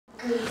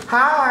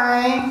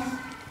Hi.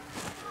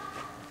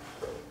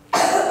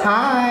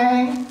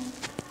 Hi.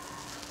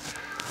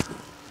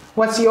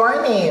 What's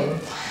your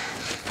name?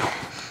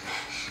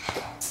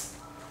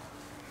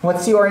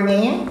 What's your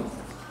name?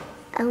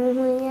 I'm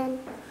Nguyên.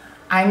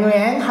 I'm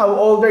Nguyên. How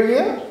old are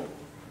you?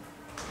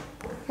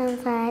 I'm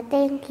 5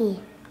 tên Kỳ.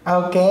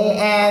 Okay,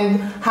 and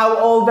how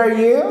old are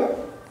you?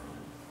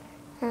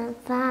 I'm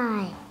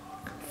 5.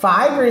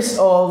 5 years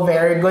old.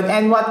 Very good.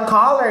 And what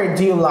color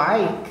do you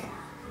like?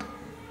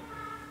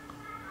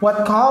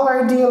 What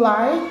color do you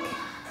like?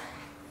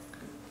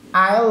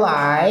 I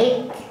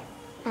like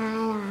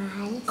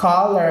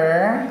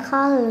color.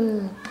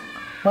 Color.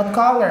 What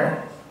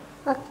color?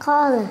 What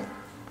color?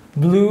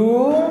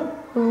 Blue.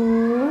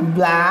 Blue.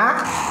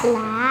 Black.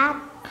 Black.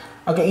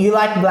 Okay, you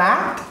like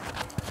black?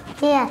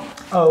 Yeah.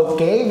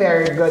 Okay,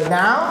 very good.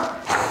 Now,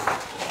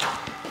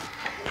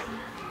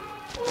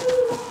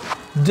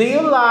 do you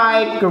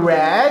like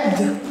red?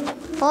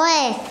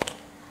 Wait.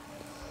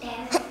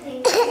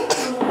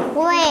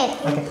 Wait.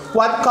 Okay.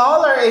 What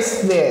color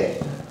is it?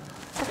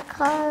 What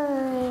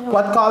color?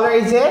 What color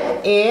is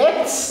it?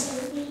 It's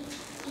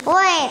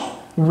Wait.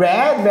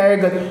 red. Very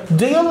good.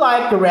 Do you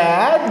like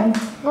red?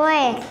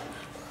 Wait.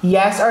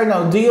 Yes or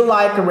no? Do you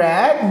like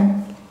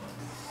red?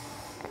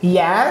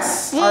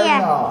 Yes or Yeah.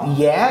 no?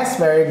 Yes,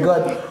 very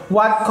good.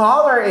 What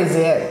color is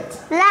it?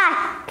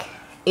 Black.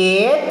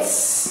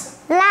 It's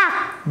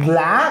Black.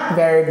 black.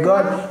 Very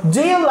good.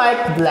 Do you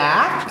like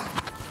black?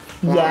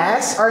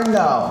 Yes or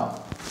no?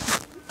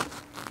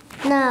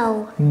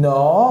 No.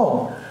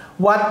 No.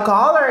 What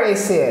color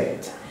is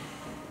it?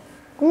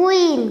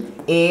 Green.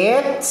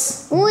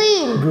 It's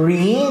Green.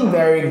 green.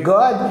 Very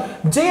good.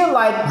 Do you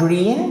like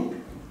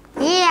green?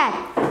 Yeah.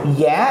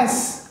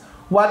 Yes.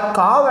 What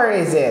color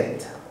is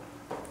it?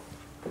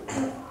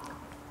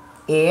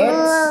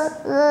 It's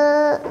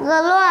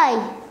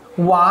White.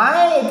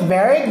 white.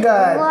 Very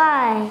good.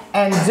 White.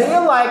 And do you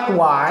like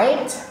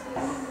white?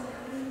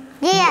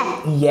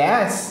 Yeah.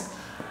 Yes.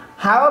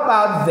 How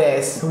about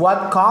this?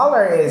 What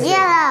color is it?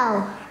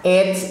 Yellow.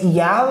 It's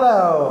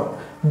yellow.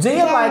 Do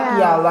you like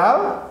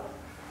yellow?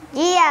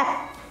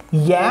 Yeah.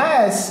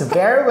 Yes,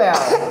 very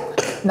well.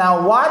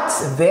 Now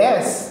what's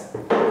this?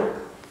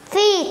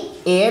 Feet.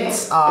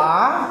 It's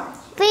a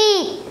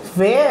Feet.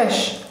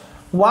 fish.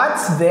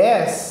 What's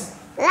this?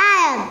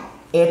 Lion.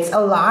 It's a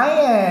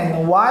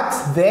lion.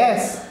 What's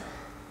this?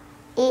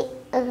 It's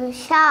a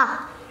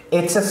shark.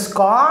 It's a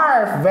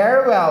scarf.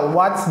 Very well.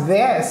 What's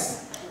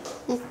this?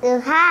 It's a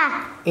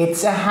hat.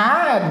 It's a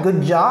hat.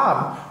 Good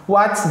job.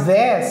 What's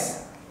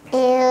this? It's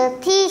a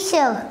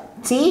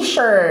t-shirt.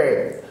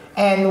 T-shirt.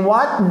 And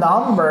what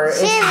number is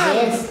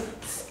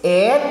this?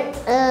 It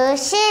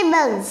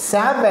 7.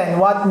 7.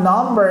 What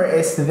number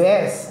is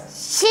this?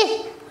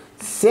 6.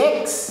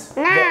 6.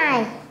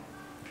 9.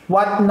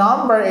 What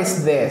number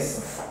is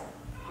this?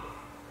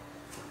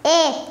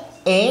 8.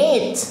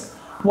 8.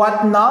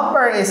 What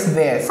number is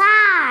this?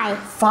 5.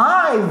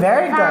 5.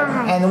 Very good.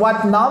 Five. And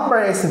what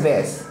number is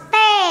this?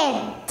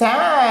 10.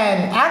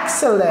 10.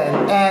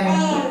 Excellent.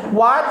 And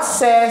what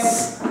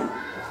says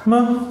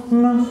M.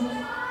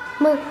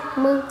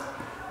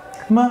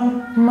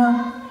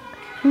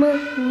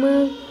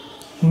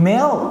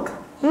 milk?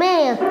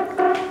 Milk.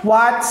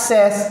 What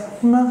says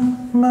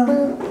Moon.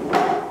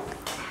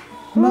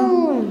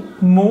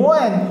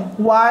 moon?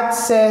 What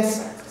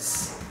says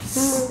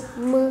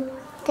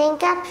Trên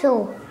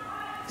capsule.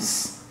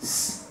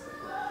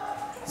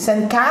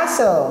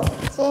 sandcastle?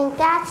 Trên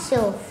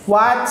capsule.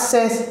 What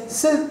says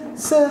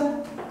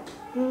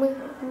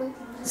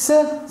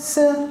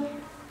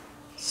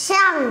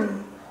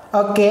Sun.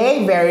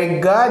 Okay, very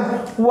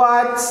good.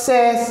 What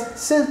says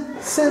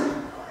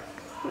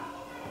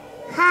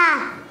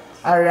Ha.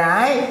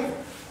 Alright.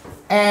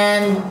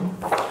 And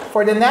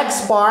for the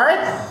next part,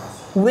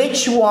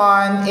 which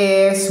one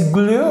is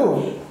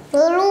glue?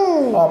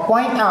 Blue. Oh,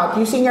 point out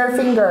using your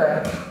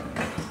finger.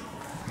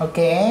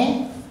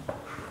 Okay.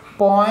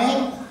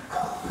 Point.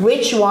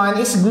 Which one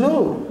is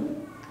glue?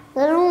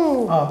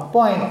 Blue. Oh,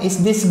 point.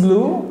 Is this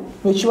glue?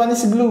 Which one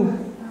is glue?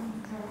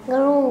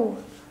 Blue.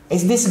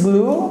 Is this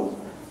glue?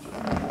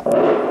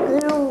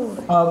 Blue.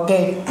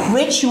 Okay.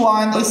 Which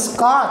one is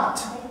Scott?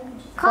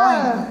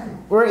 Color.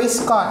 Where is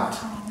Scott?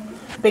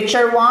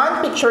 Picture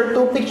 1, picture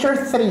 2, picture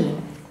 3.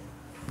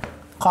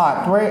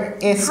 Scott. Where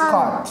is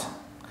Scott?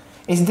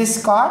 Is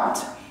this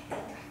Scott?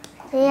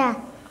 Yeah.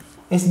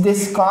 Is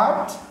this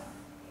Scott?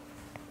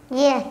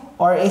 Yeah.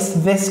 Or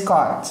is this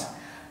Scott?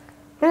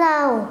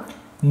 No.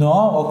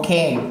 No,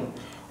 okay.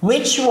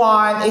 Which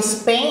one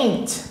is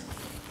paint?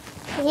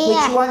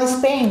 Yeah. Which one is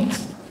paint?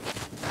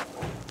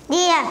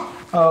 Yeah.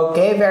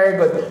 Okay, very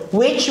good.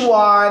 Which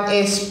one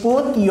is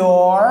put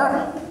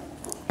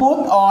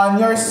on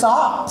your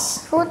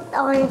socks? Put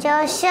on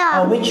your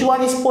shirt. Which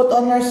one is put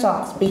on your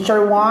socks?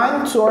 Picture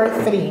 1, 2, or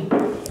 3.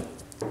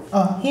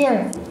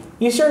 Here.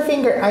 Use your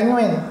finger. I'm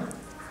Nguyên.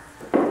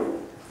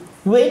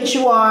 Which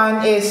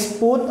one is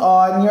put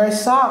on your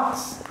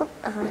socks? Put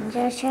on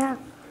your shirt.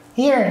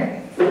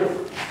 Here.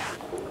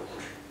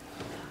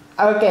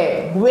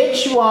 Okay.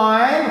 Which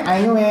one?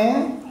 I'm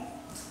Nguyên.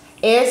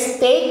 is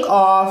take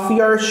off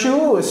your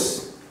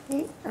shoes.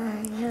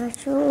 Your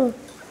shoe.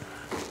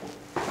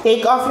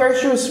 Take off your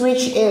shoes,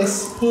 which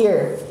is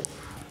here.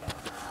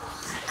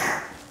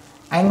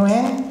 And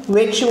when?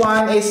 Which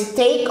one is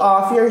take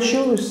off your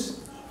shoes?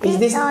 Is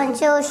this? Put on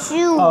your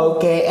shoe.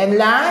 Okay, and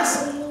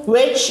last,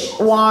 which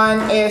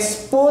one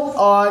is put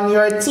on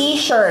your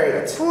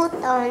t-shirt? Put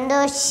on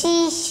the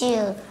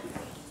t-shirt.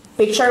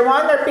 Picture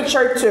 1 or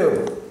picture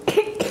 2?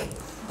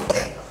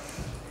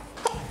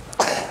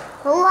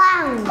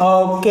 One.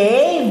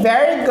 Okay,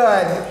 very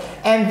good.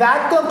 And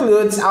that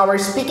concludes our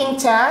speaking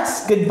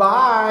test.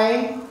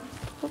 Goodbye.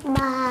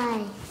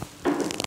 Bye.